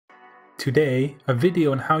Today, a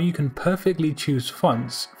video on how you can perfectly choose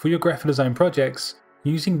fonts for your graphic design projects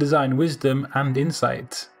using design wisdom and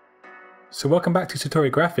insight. So welcome back to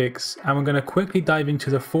Satori Graphics, and we're going to quickly dive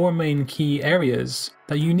into the 4 main key areas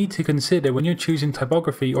that you need to consider when you're choosing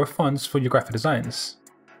typography or fonts for your graphic designs.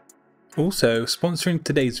 Also, sponsoring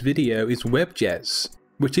today's video is WebJets,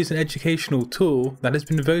 which is an educational tool that has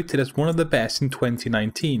been voted as one of the best in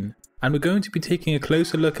 2019, and we're going to be taking a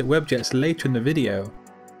closer look at WebJets later in the video.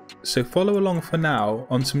 So follow along for now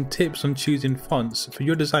on some tips on choosing fonts for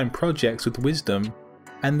your design projects with wisdom,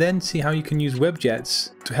 and then see how you can use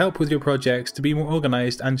WebJets to help with your projects to be more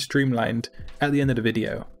organized and streamlined at the end of the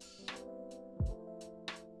video.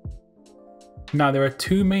 Now, there are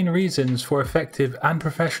 2 main reasons for effective and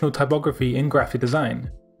professional typography in graphic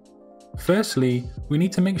design. Firstly, we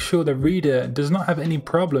need to make sure the reader does not have any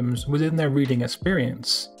problems within their reading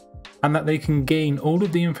experience, and that they can gain all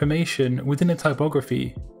of the information within the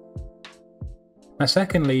typography. Now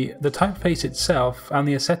secondly, the typeface itself and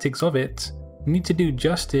the aesthetics of it need to do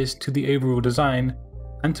justice to the overall design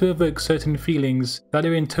and to evoke certain feelings that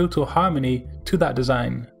are in total harmony to that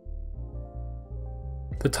design.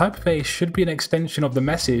 The typeface should be an extension of the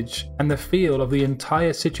message and the feel of the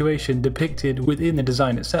entire situation depicted within the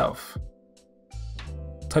design itself.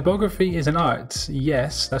 Typography is an art,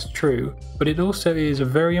 yes, that's true, but it also is a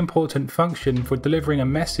very important function for delivering a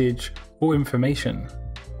message or information.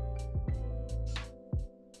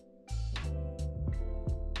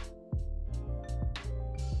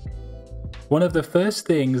 One of the first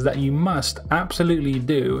things that you must absolutely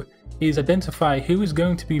do is identify who is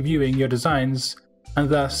going to be viewing your designs and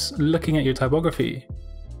thus looking at your typography.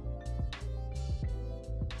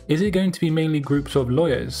 Is it going to be mainly groups of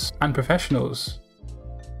lawyers and professionals?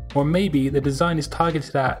 Or maybe the design is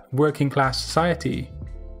targeted at working class society?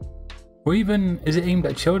 Or even is it aimed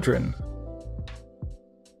at children?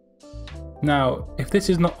 Now, if this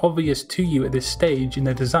is not obvious to you at this stage in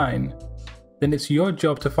the design, then it's your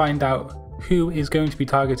job to find out who is going to be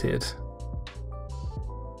targeted.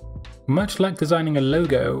 Much like designing a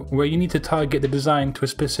logo where you need to target the design to a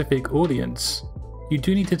specific audience, you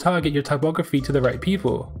do need to target your typography to the right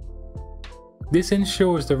people. This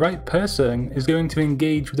ensures the right person is going to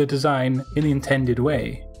engage with the design in the intended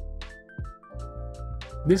way.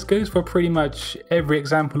 This goes for pretty much every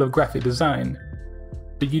example of graphic design,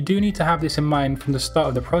 but you do need to have this in mind from the start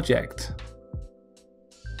of the project.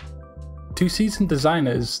 To seasoned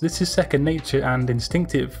designers, this is second nature and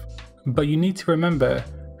instinctive, but you need to remember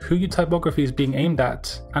who your typography is being aimed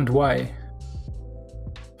at and why.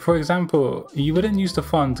 For example, you wouldn't use the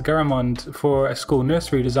font Garamond for a school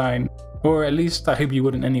nursery design, or at least I hope you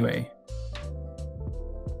wouldn't anyway.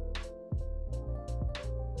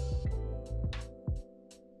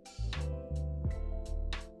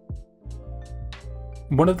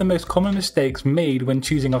 One of the most common mistakes made when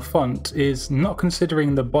choosing a font is not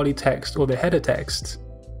considering the body text or the header text.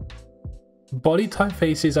 Body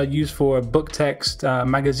typefaces are used for book text,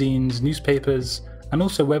 magazines, newspapers, and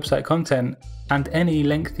also website content, and any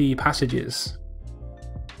lengthy passages.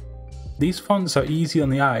 These fonts are easy on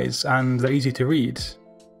the eyes and they're easy to read,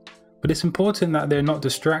 but it's important that they're not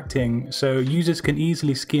distracting so users can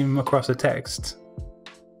easily skim across the text.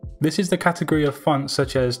 This is the category of fonts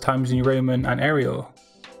such as Times New Roman and Arial.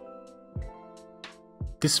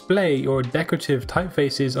 Display or decorative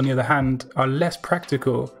typefaces, on the other hand, are less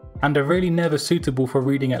practical and are really never suitable for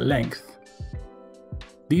reading at length.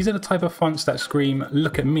 These are the type of fonts that scream,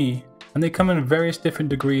 "Look at me," and they come in various different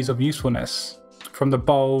degrees of usefulness, from the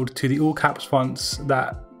bold to the all caps fonts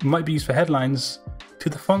that might be used for headlines, to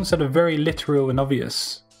the fonts that are very literal and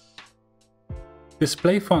obvious.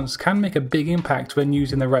 Display fonts can make a big impact when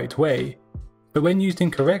used in the right way, but when used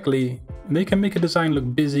incorrectly, they can make a design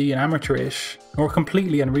look busy and amateurish, or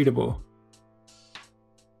completely unreadable.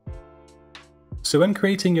 So when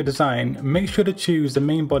creating your design, make sure to choose the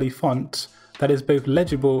main body font that is both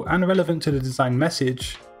legible and relevant to the design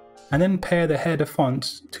message, and then pair the header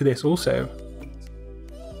font to this also.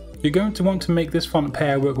 You're going to want to make this font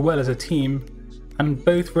pair work well as a team, and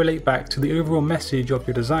both relate back to the overall message of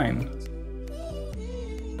your design.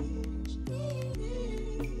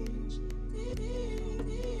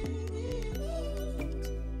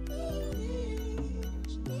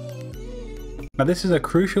 Now this is a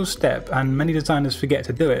crucial step and many designers forget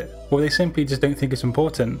to do it, or they simply just don't think it's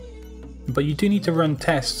important. But you do need to run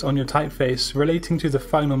tests on your typeface relating to the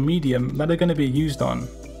final medium that are going to be used on.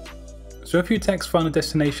 So if your text final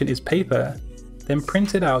destination is paper, then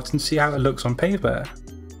print it out and see how it looks on paper.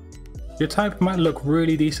 Your type might look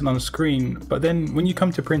really decent on screen, but then when you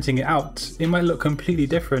come to printing it out, it might look completely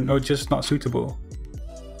different or just not suitable.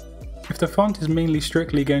 If the font is mainly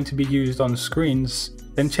strictly going to be used on screens,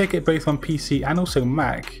 then check it both on PC and also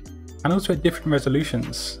Mac, and also at different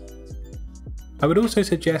resolutions. I would also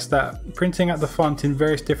suggest that printing out the font in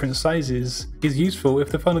various different sizes is useful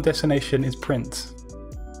if the final destination is print.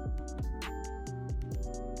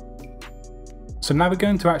 So now we're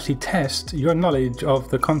going to actually test your knowledge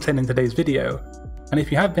of the content in today's video, and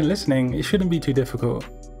if you have been listening, it shouldn't be too difficult.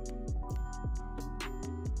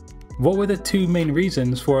 What were the two main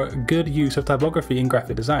reasons for good use of typography in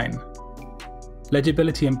graphic design?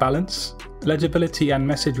 Legibility and balance, legibility and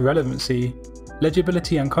message relevancy,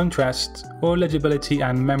 legibility and contrast, or legibility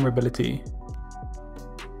and memorability.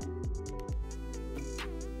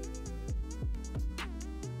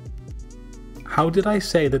 How did I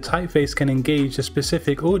say the typeface can engage a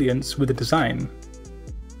specific audience with the design?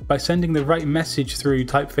 By sending the right message through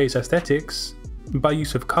typeface aesthetics, by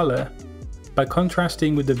use of color, by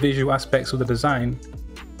contrasting with the visual aspects of the design,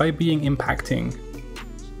 by being impacting.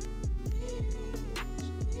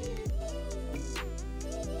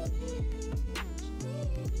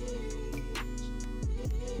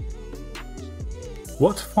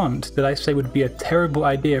 What font did I say would be a terrible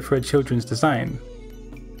idea for a children's design?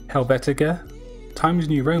 Helvetica, Times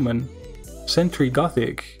New Roman, Century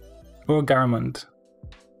Gothic, or Garamond?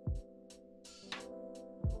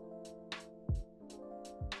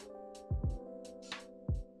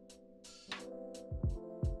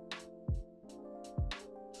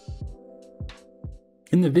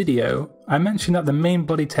 In the video, I mentioned that the main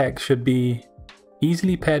body text should be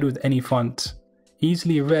easily paired with any font,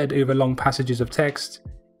 easily read over long passages of text,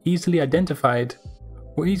 easily identified,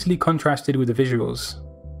 or easily contrasted with the visuals.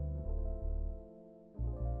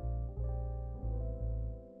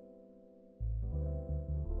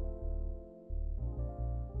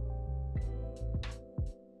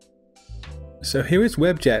 So here is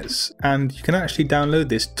WebJets, and you can actually download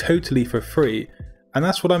this totally for free, and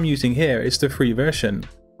that's what I'm using here. It's the free version.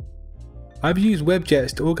 I've used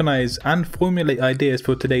WebJets to organize and formulate ideas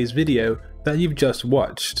for today's video that you've just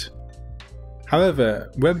watched. However,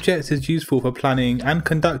 WebJets is useful for planning and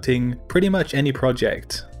conducting pretty much any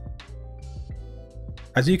project.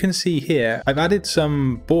 As you can see here, I've added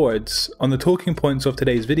some boards on the talking points of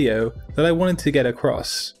today's video that I wanted to get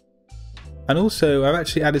across. And also, I've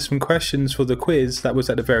actually added some questions for the quiz that was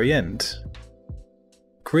at the very end.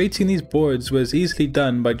 Creating these boards was easily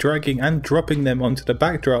done by dragging and dropping them onto the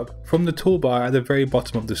backdrop from the toolbar at the very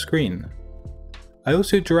bottom of the screen. I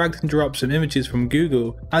also dragged and dropped some images from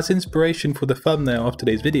Google as inspiration for the thumbnail of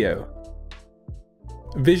today's video.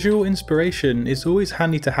 Visual inspiration is always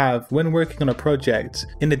handy to have when working on a project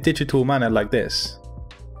in a digital manner like this.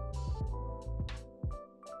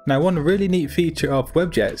 Now, one really neat feature of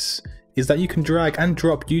WebJets is that you can drag and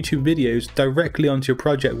drop YouTube videos directly onto your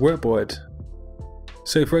project workboard.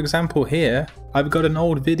 So for example here, I've got an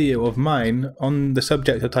old video of mine on the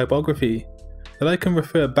subject of typography that I can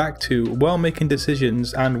refer back to while making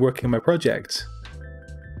decisions and working on my project.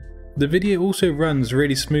 The video also runs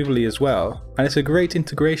really smoothly as well, and it's a great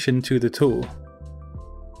integration to the tool.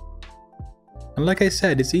 And like I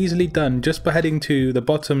said, it's easily done just by heading to the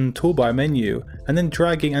bottom toolbar menu and then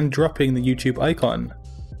dragging and dropping the YouTube icon,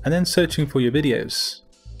 and then searching for your videos.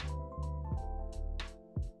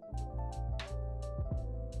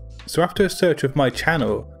 So after a search of my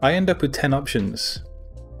channel, I end up with 10 options.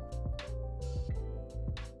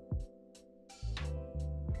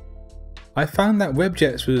 I found that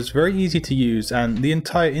WebJets was very easy to use and the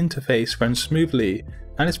entire interface runs smoothly,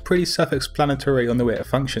 and it's pretty self-explanatory on the way it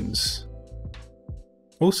functions.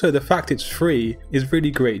 Also, the fact it's free is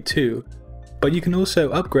really great too, but you can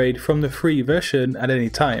also upgrade from the free version at any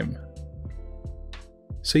time.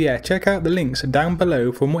 So yeah, check out the links down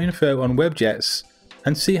below for more info on WebJets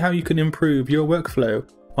and see how you can improve your workflow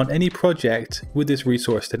on any project with this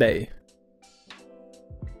resource today.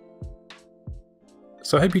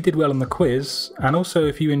 So I hope you did well on the quiz, and also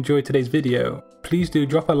if you enjoyed today's video, please do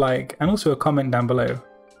drop a like and also a comment down below.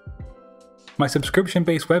 My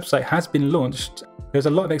subscription-based website has been launched. There's a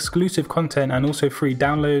lot of exclusive content and also free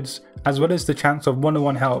downloads, as well as the chance of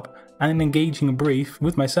one-on-one help and an engaging brief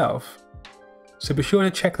with myself. So be sure to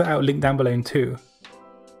check that out, link down below too.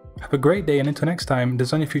 Have a great day, and until next time,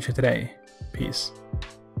 design your future today. Peace.